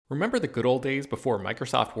Remember the good old days before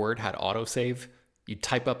Microsoft Word had autosave? You'd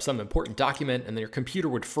type up some important document and then your computer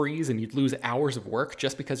would freeze and you'd lose hours of work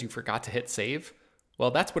just because you forgot to hit save?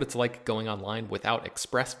 Well, that's what it's like going online without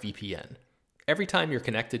ExpressVPN. Every time you're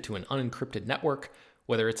connected to an unencrypted network,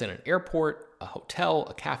 whether it's in an airport, a hotel,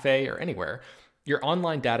 a cafe, or anywhere, your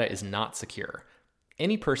online data is not secure.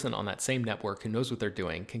 Any person on that same network who knows what they're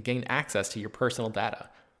doing can gain access to your personal data.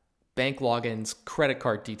 Bank logins, credit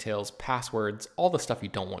card details, passwords, all the stuff you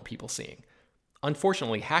don't want people seeing.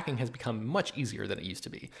 Unfortunately, hacking has become much easier than it used to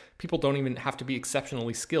be. People don't even have to be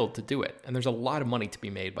exceptionally skilled to do it, and there's a lot of money to be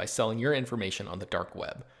made by selling your information on the dark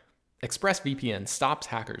web. ExpressVPN stops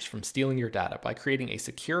hackers from stealing your data by creating a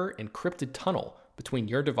secure, encrypted tunnel between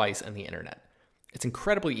your device and the internet. It's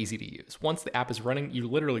incredibly easy to use. Once the app is running, you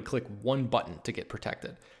literally click one button to get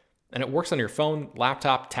protected. And it works on your phone,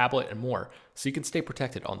 laptop, tablet, and more, so you can stay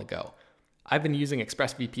protected on the go. I've been using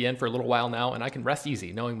ExpressVPN for a little while now, and I can rest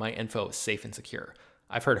easy knowing my info is safe and secure.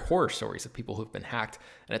 I've heard horror stories of people who've been hacked,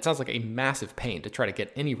 and it sounds like a massive pain to try to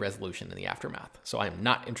get any resolution in the aftermath, so I am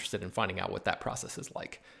not interested in finding out what that process is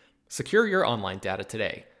like. Secure your online data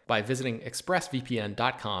today by visiting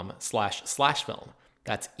expressvpn.com/film.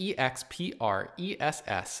 That's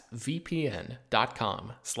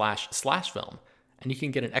expressvpn.com//film. And you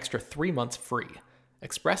can get an extra 3 months free.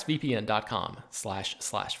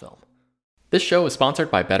 expressvpn.com//film. This show is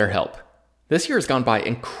sponsored by BetterHelp. This year has gone by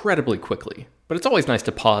incredibly quickly, but it's always nice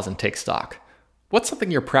to pause and take stock. What's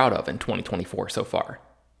something you're proud of in 2024 so far?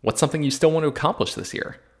 What's something you still want to accomplish this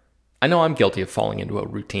year? I know I'm guilty of falling into a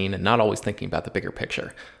routine and not always thinking about the bigger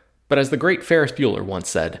picture. But as the great Ferris Bueller once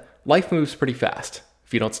said, life moves pretty fast.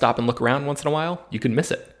 If you don't stop and look around once in a while, you can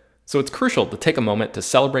miss it. So it's crucial to take a moment to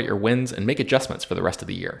celebrate your wins and make adjustments for the rest of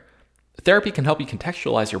the year. Therapy can help you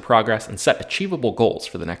contextualize your progress and set achievable goals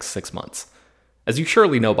for the next 6 months. As you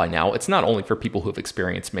surely know by now, it's not only for people who've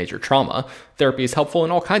experienced major trauma. Therapy is helpful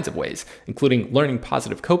in all kinds of ways, including learning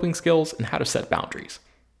positive coping skills and how to set boundaries.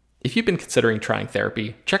 If you've been considering trying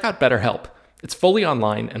therapy, check out BetterHelp. It's fully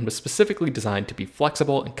online and was specifically designed to be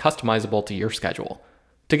flexible and customizable to your schedule.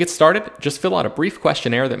 To get started, just fill out a brief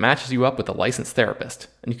questionnaire that matches you up with a licensed therapist,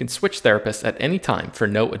 and you can switch therapists at any time for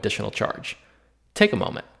no additional charge. Take a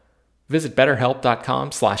moment. Visit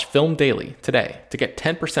betterhelp.com/filmdaily today to get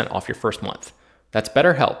 10% off your first month. That's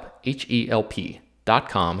BetterHelp,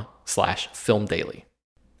 HELP.com/filmdaily.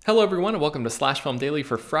 Hello everyone and welcome to Slash Film Daily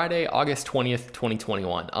for Friday, August 20th,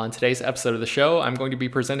 2021. On today's episode of the show, I'm going to be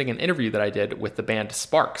presenting an interview that I did with the band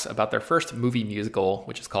Sparks about their first movie musical,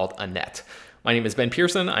 which is called Annette. My name is Ben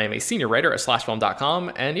Pearson. I am a senior writer at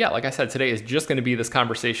slashfilm.com. And yeah, like I said, today is just going to be this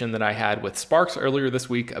conversation that I had with Sparks earlier this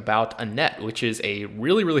week about Annette, which is a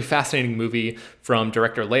really, really fascinating movie from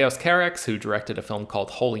director Leos Carax, who directed a film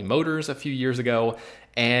called Holy Motors a few years ago.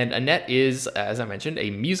 And Annette is, as I mentioned, a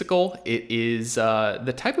musical. It is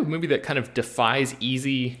the type of movie that kind of defies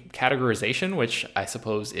easy categorization, which I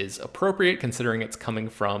suppose is appropriate considering it's coming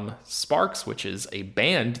from Sparks, which is a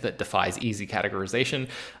band that defies easy categorization.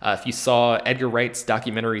 If you saw Edgar Wright's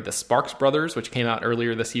documentary, The Sparks Brothers, which came out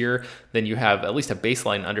earlier this year, then you have at least a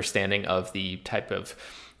baseline understanding of the type of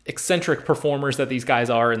eccentric performers that these guys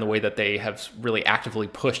are and the way that they have really actively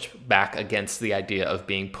pushed back against the idea of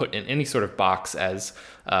being put in any sort of box as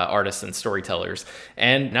artists and storytellers.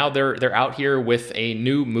 And now they're out here with a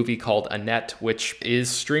new movie called Annette, which is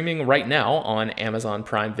streaming right now on Amazon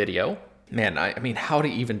Prime Video. Man, I mean, how to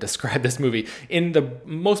even describe this movie? In the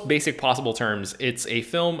most basic possible terms, it's a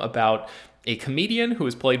film about a comedian who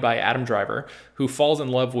is played by Adam Driver, who falls in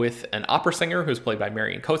love with an opera singer who's played by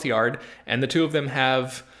Marion Cotillard, and the two of them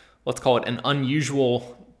have, let's call it, an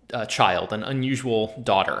unusual child, an unusual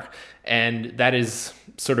daughter. And that is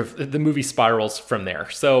sort of, the movie spirals from there.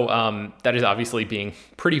 So that is obviously being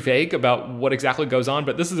pretty vague about what exactly goes on,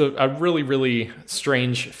 but this is a really, really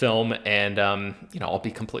strange film. And, I'll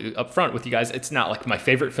be completely upfront with you guys. It's not like my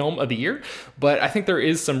favorite film of the year, but I think there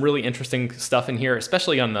is some really interesting stuff in here,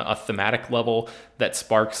 especially on a thematic level that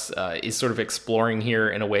Sparks is sort of exploring here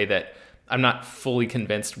in a way that I'm not fully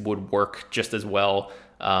convinced would work just as well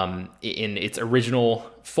in its original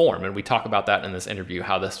form. And we talk about that in this interview,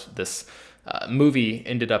 how this movie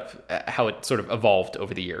ended up, how it sort of evolved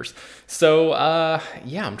over the years. So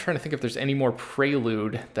I'm trying to think if there's any more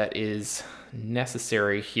prelude that is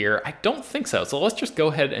necessary here. I don't think so. So let's just go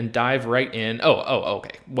ahead and dive right in.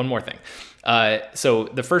 Okay. One more thing. So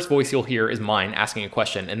the first voice you'll hear is mine asking a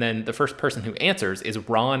question, and then the first person who answers is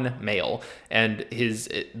Ron Mail, and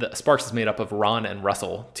the Sparks is made up of Ron and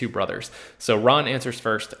Russell, two brothers. So Ron answers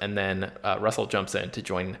first, and then Russell jumps in to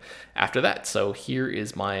join after that. So here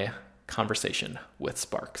is my conversation with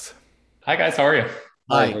Sparks. Hi guys, how are you?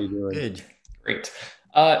 Hi, How you doing? good. Great.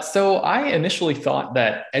 So I initially thought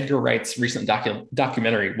that Edgar Wright's recent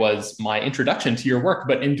documentary was my introduction to your work,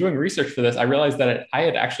 but in doing research for this, I realized that I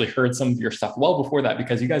had actually heard some of your stuff well before that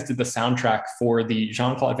because you guys did the soundtrack for the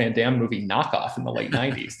Jean-Claude Van Damme movie Knockoff in the late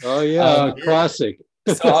 '90s. Oh yeah, Um, classic.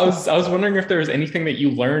 so I was wondering if there was anything that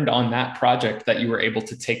you learned on that project that you were able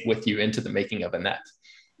to take with you into the making of Annette.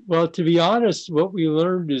 Well, to be honest, what we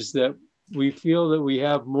learned is that we feel that we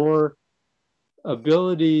have more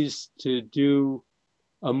abilities to do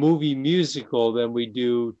a movie musical than we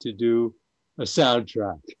do to do a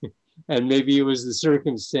soundtrack. And maybe it was the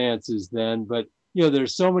circumstances then, but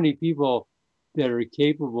there's so many people that are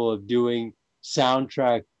capable of doing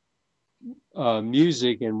soundtrack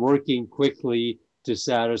music and working quickly to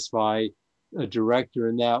satisfy a director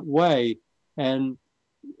in that way. And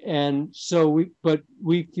so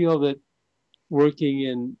we feel that working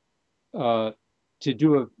in to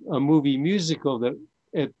do a movie musical, that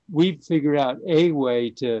if we figured out a way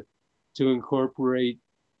to incorporate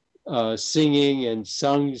singing and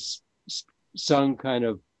sung kind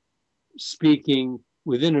of speaking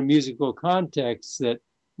within a musical context that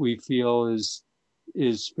we feel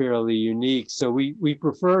is fairly unique. So we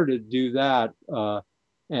prefer to do that,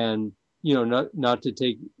 and not to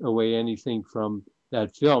take away anything from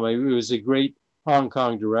that film. I mean, it was a great Hong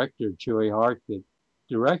Kong director, Choi Hark, that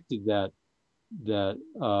directed that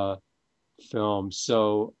film.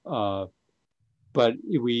 So, but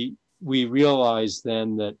we realized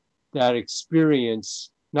then that that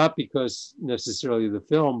experience, not because necessarily the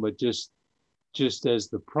film, but just as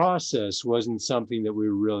the process, wasn't something that we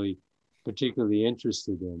were really particularly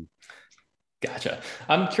interested in. Gotcha.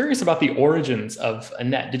 I'm curious about the origins of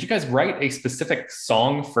Annette. Did you guys write a specific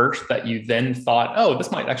song first that you then thought, oh,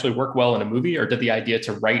 this might actually work well in a movie? Or did the idea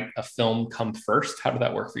to write a film come first? How did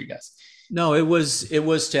that work for you guys? No, it was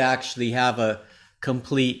to actually have a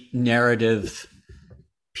complete narrative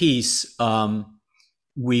piece.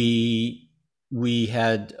 We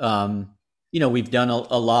had we've done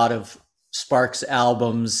a lot of Sparks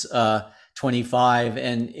albums, 25,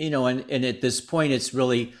 and at this point it's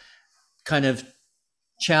really kind of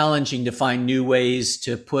challenging to find new ways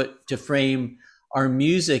to frame our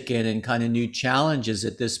music in, and kind of new challenges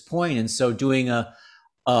at this point. And so doing a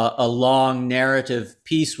long narrative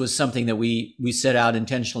piece was something that we set out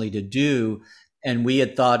intentionally to do. And we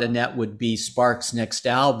had thought Annette would be Sparks' next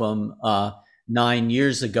album 9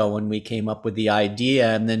 years ago when we came up with the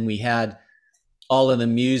idea. And then we had all of the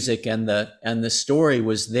music and the story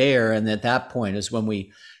was there. And at that point is when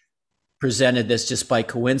we presented this just by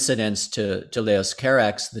coincidence to Leos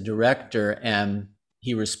Carax, the director, and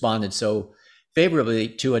he responded so favorably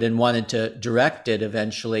to it and wanted to direct it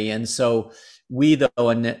eventually. And so we, though,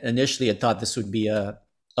 initially had thought this would be a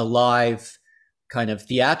live kind of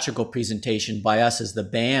theatrical presentation by us as the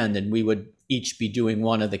band, and we would each be doing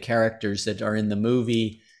one of the characters that are in the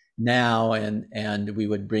movie now, and we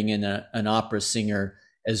would bring in an opera singer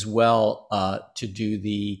as well to do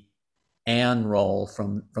the Anne role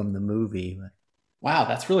from the movie. Wow,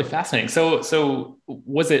 that's really fascinating. So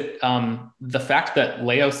was it the fact that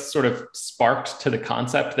Leos sort of sparked to the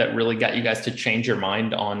concept that really got you guys to change your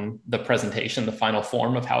mind on the presentation, the final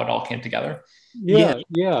form of how it all came together? Yeah,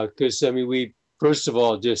 because I mean, we first of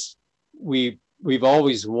all just we've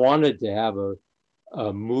always wanted to have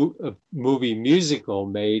a movie musical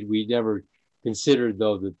made. We never considered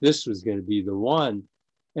though that this was going to be the one.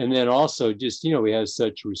 And then also just, we have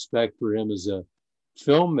such respect for him as a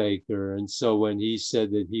filmmaker. And so when he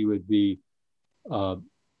said that he would be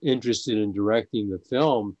interested in directing the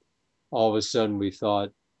film, all of a sudden we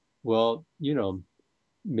thought, well,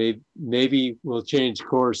 maybe we'll change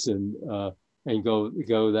course and go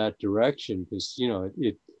that direction, because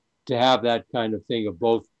it to have that kind of thing of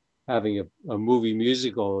both having a movie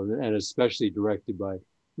musical and especially directed by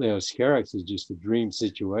Leos Carax is just a dream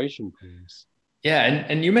situation for us. Yeah,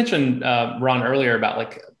 and you mentioned Ron earlier about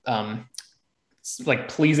like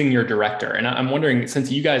pleasing your director, and I'm wondering, since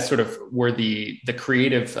you guys sort of were the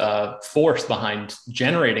creative force behind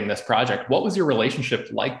generating this project, what was your relationship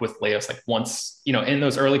like with Leos? Like once in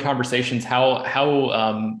those early conversations, how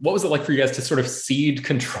what was it like for you guys to sort of cede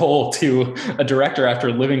control to a director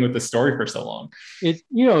after living with the story for so long?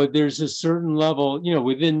 There's a certain level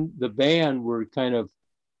within the band, we're kind of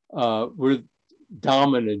we're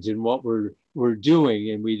dominant in what we're doing,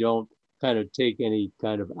 and we don't kind of take any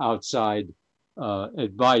kind of outside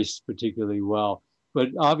advice particularly well. But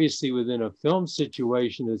obviously within a film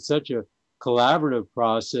situation, it's such a collaborative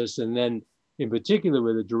process. And then in particular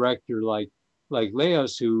with a director like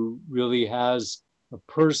Leos, who really has a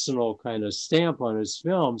personal kind of stamp on his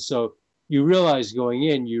film. So you realize going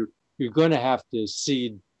in, you're going to have to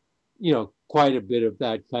cede, quite a bit of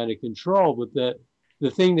that kind of control. But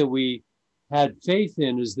the thing that we had faith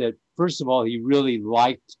in is that, first of all, he really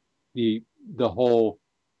liked the whole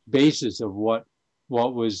basis of what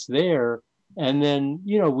was there. And then,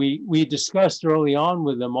 we discussed early on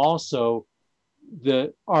with him also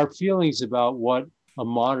our feelings about what a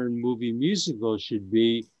modern movie musical should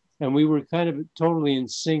be. And we were kind of totally in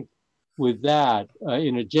sync with that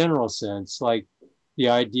in a general sense, like the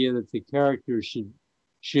idea that the characters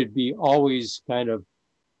should be always kind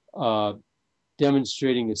of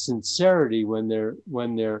demonstrating a sincerity when they're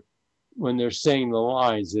saying the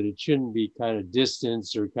lines, that it shouldn't be kind of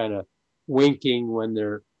distance or kind of winking when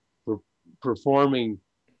they're performing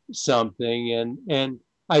something. And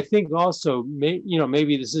I think also,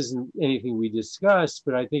 maybe this isn't anything we discussed,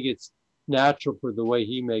 but I think it's natural for the way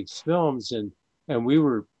he makes films, and we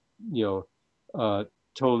were,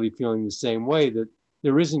 totally feeling the same way, that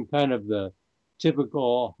there isn't kind of the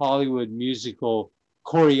typical Hollywood musical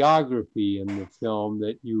choreography in the film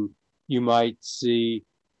that you might see.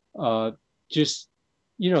 Just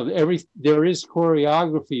there is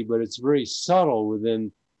choreography, but it's very subtle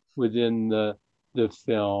within the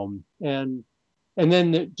film, and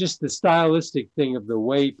then just the stylistic thing of the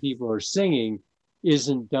way people are singing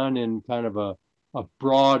isn't done in kind of a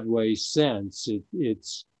Broadway sense.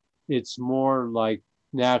 It's more like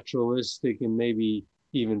naturalistic and maybe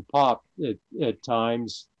even pop at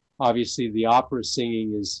times. Obviously, the opera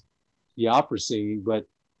singing is the opera singing, but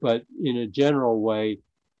in a general way,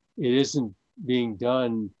 it isn't being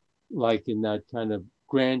done like in that kind of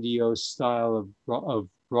grandiose style of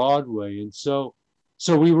Broadway. And so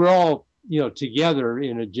we were all, together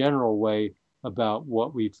in a general way about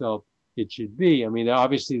what we felt it should be. I mean,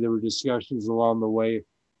 obviously there were discussions along the way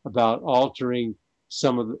about altering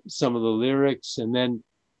some of the lyrics, and then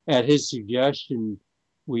at his suggestion,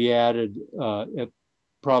 we added at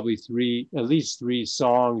least three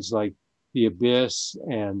songs, like The Abyss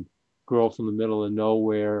and Girl from the Middle of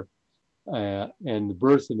Nowhere and The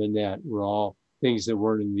Birth of Annette were all things that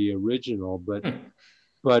weren't in the original.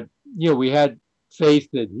 But we had faith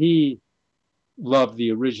that he loved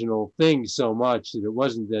the original thing so much that it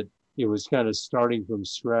wasn't that it was kind of starting from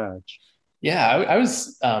scratch. Yeah, I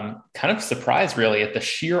was kind of surprised really at the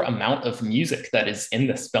sheer amount of music that is in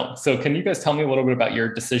this film. So can you guys tell me a little bit about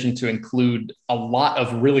your decision to include a lot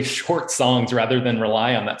of really short songs rather than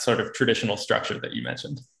rely on that sort of traditional structure that you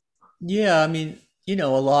mentioned? Yeah, I mean, a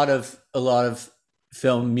lot of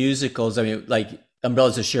film musicals, I mean, like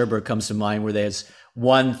Umbrellas of Cherbourg comes to mind, where there's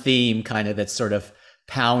one theme kind of that's sort of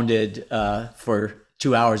pounded for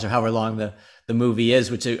 2 hours or however long the movie is,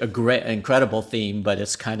 which is a great, incredible theme, but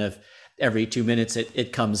it's kind of every 2 minutes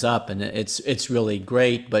it comes up, and it's really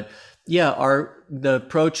great. But yeah, the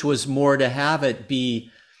approach was more to have it be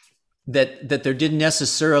that there didn't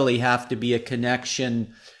necessarily have to be a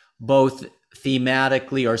connection both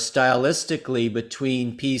thematically or stylistically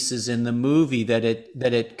between pieces in the movie, that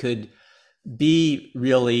it could be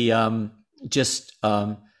really just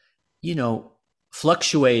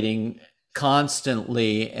fluctuating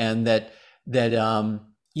constantly, and that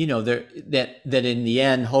in the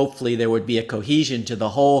end, hopefully there would be a cohesion to the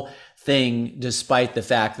whole thing, despite the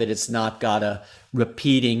fact that it's not got a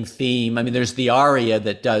repeating theme. I mean, there's the aria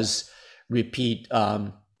that does repeat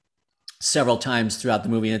several times throughout the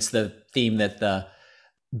movie, and it's the theme that the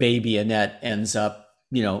baby Annette ends up,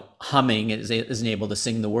 humming. Isn't able to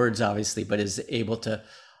sing the words, obviously, but is able to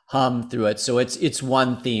hum through it. So it's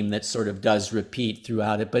one theme that sort of does repeat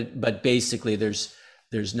throughout it, but basically there's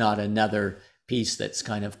not another piece that's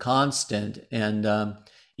kind of constant. And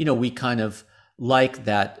we kind of like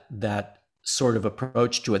that sort of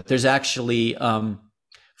approach to it. There's actually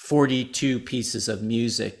 42 pieces of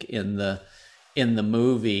music in the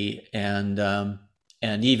movie, and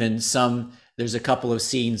even there's a couple of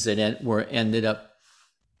scenes that ended up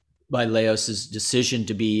by Leos's decision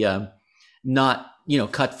to be not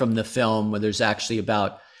cut from the film, where there's actually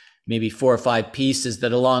about maybe 4 or 5 pieces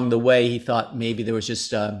that along the way he thought maybe there was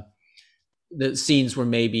just the scenes were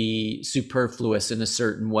maybe superfluous in a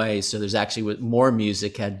certain way. So there's actually more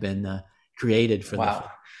music had been created for the film.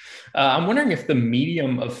 I'm wondering if the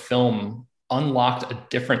medium of film unlocked a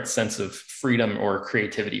different sense of freedom or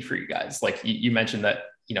creativity for you guys. Like you mentioned that,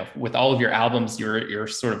 with all of your albums, you're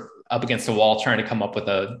sort of up against a wall trying to come up with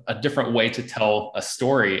a different way to tell a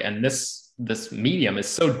story. And this medium is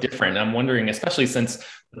so different. I'm wondering, especially since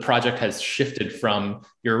the project has shifted from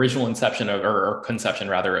your original inception or conception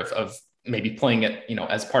rather of maybe playing it,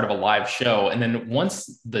 as part of a live show. And then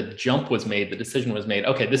once the jump was made, the decision was made,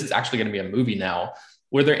 okay, this is actually going to be a movie now.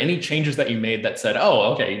 Were there any changes that you made that said,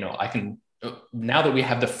 oh, okay, I can now that we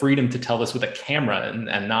have the freedom to tell this with a camera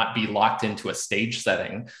and not be locked into a stage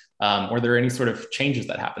setting, were there any sort of changes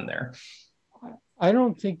that happened there? I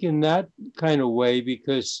don't think in that kind of way,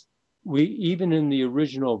 because we, even in the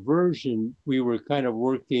original version, we were kind of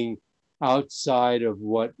working outside of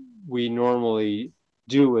what we normally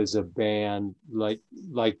do as a band, like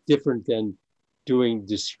different than doing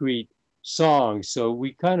discrete songs. So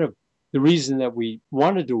we kind of, the reason that we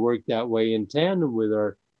wanted to work that way in tandem with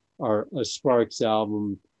our Sparks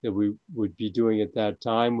album that we would be doing at that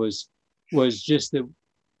time was just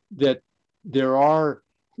that there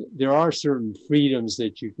are certain freedoms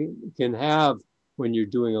that you can have when you're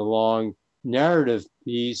doing a long narrative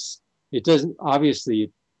piece. It doesn't,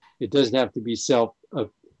 obviously it doesn't have to be a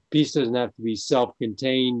piece doesn't have to be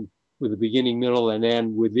self-contained with a beginning, middle, and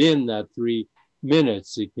end within that 3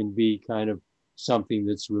 minutes. It can be kind of something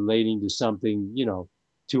that's relating to something,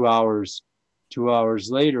 2 hours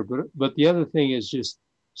later. But the other thing is just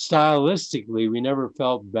stylistically, we never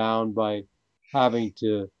felt bound by having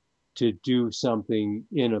to do something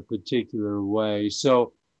in a particular way.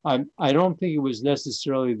 So I don't think it was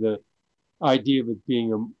necessarily the idea of it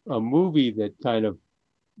being a movie that kind of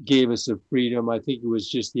gave us a freedom. I think it was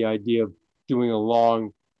just the idea of doing a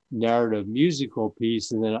long narrative musical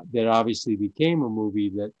piece, and then that obviously became a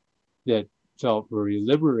movie that felt very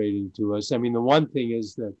liberating to us. I mean, the one thing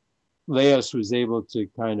is that Leos was able to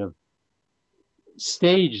kind of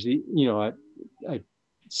stage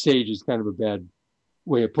stage is kind of a bad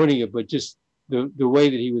way of putting it, but just the way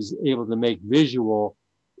that he was able to make visual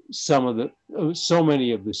so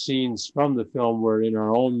many of the scenes from the film were in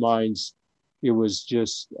our own minds. It was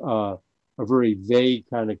just a very vague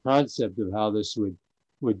kind of concept of how this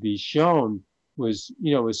would be shown was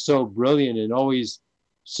so brilliant and always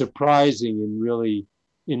surprising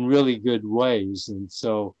in really good ways. And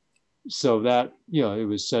so that, it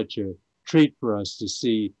was such a treat for us to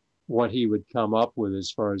see what he would come up with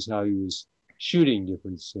as far as how he was shooting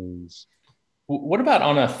different scenes. What about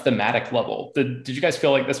on a thematic level? Did you guys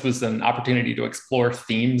feel like this was an opportunity to explore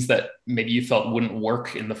themes that maybe you felt wouldn't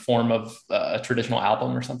work in the form of a traditional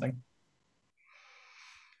album or something?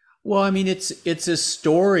 Well, I mean, it's a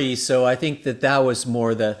story, so I think that was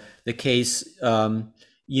more the case,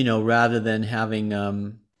 rather than having,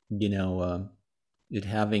 it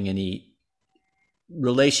having any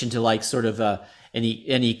relation to like sort of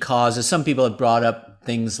any causes. Some people have brought up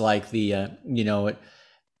things like the,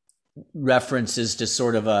 references to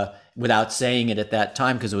sort of without saying it at that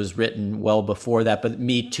time because it was written well before that, but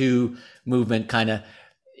Me Too movement kind of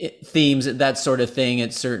themes, that sort of thing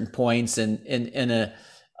at certain points, and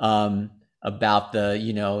about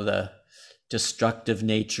the destructive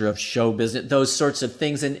nature of show business, those sorts of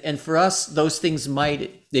things, and for us, those things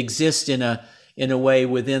might exist in a way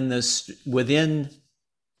within the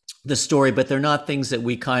story, but they're not things that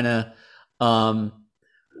we kind of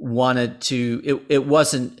wanted to. It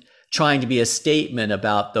wasn't trying to be a statement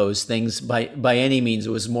about those things by any means. It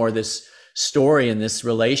was more this story and this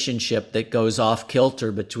relationship that goes off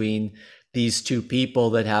kilter between these two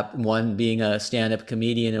people that have, one being a stand-up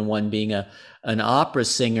comedian and one being an opera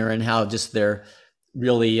singer, and how just their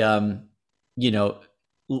really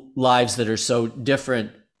lives that are so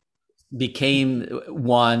different became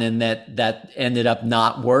one, and that ended up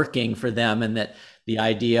not working for them, and that the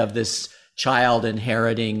idea of this child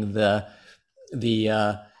inheriting the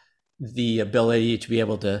ability to be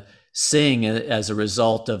able to sing as a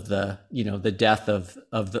result of the death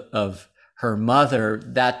of her mother,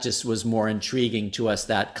 that just was more intriguing to us,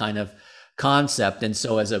 that kind of concept. And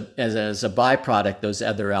so as a byproduct, those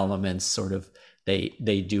other elements sort of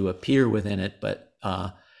they do appear within it, but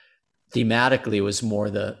thematically it was more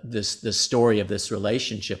the story of this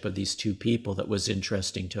relationship of these two people that was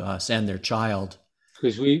interesting to us, and their child.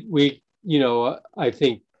 Because we I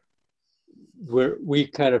think we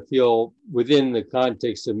kind of feel within the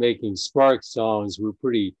context of making Sparks songs, we're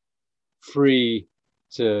pretty free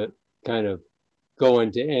to kind of go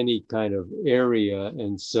into any kind of area.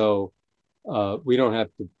 And so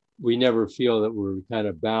we never feel that we're kind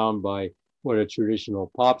of bound by what a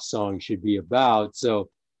traditional pop song should be about. So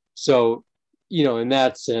in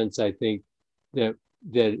that sense, I think that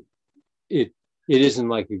it isn't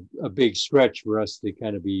like a big stretch for us to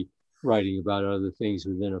kind of be writing about other things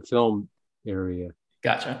within a film area.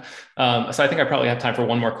 Gotcha. So I think I probably have time for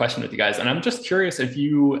one more question with you guys. And I'm just curious if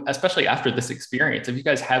you, especially after this experience, if you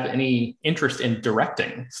guys have any interest in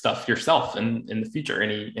directing stuff yourself in the future,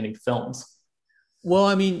 any films? Well,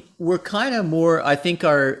 I mean, we're kind of more, I think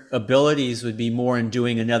our abilities would be more in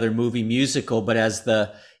doing another movie musical, but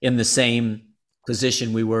in the same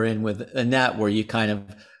position we were in with Annette, where you kind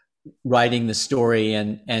of writing the story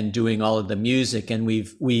and doing all of the music. And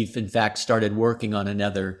we've in fact started working on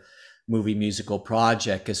another movie musical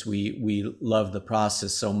project because we love the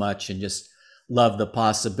process so much and just love the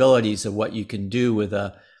possibilities of what you can do with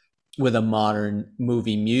a modern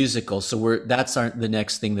movie musical. So that's the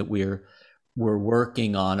next thing that we're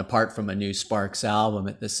working on, apart from a new Sparks album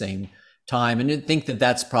at the same time. And I think that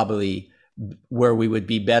that's probably where we would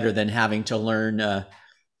be better than having to learn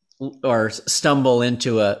or stumble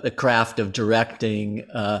into the craft of directing.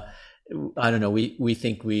 I don't know. We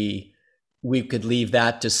think we could leave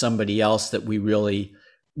that to somebody else that we really,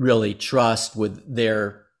 really trust with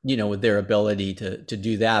their ability to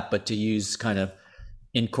do that, but to use kind of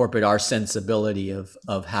incorporate our sensibility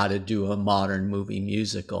of how to do a modern movie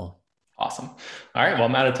musical. Awesome. All right. Well,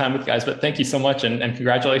 I'm out of time with you guys, but thank you so much. And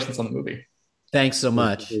congratulations on the movie. Thanks so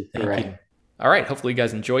much. Thank you. All right. Hopefully you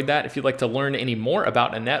guys enjoyed that. If you'd like to learn any more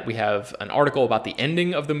about Annette, we have an article about the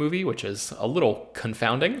ending of the movie, which is a little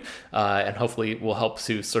confounding, and hopefully will help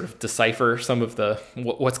to sort of decipher some of the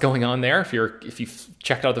what's going on there. If you've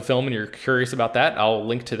checked out the film and you're curious about that, I'll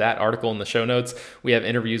link to that article in the show notes. We have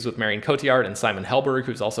interviews with Marion Cotillard and Simon Helberg,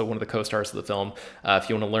 who's also one of the co-stars of the film. If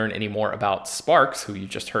you want to learn any more about Sparks, who you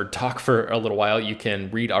just heard talk for a little while, you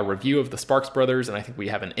can read our review of the Sparks Brothers, and I think we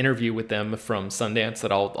have an interview with them from Sundance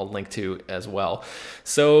that I'll link to as well.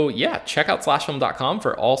 So yeah, check out slashfilm.com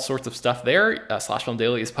for all sorts of stuff there. Slash Film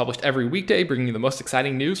Daily is published every weekday, bringing you the most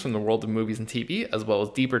exciting news from the world of movies and TV, as well as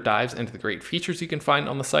deeper dives into the great features you can find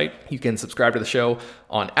on the site. You can subscribe to the show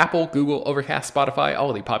on Apple, Google, Overcast, Spotify, all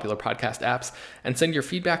of the popular podcast apps, and send your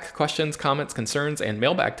feedback, questions, comments, concerns, and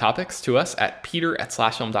mailbag topics to us at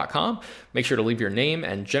peter@slashfilm.com. Make sure to leave your name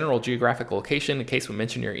and general geographic location in case we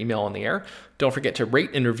mention your email on the air. Don't forget to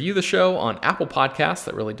rate and review the show on Apple Podcasts.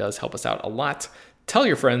 That really does help us out a lot. Tell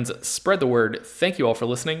your friends, spread the word. Thank you all for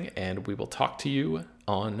listening, and we will talk to you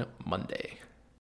on Monday.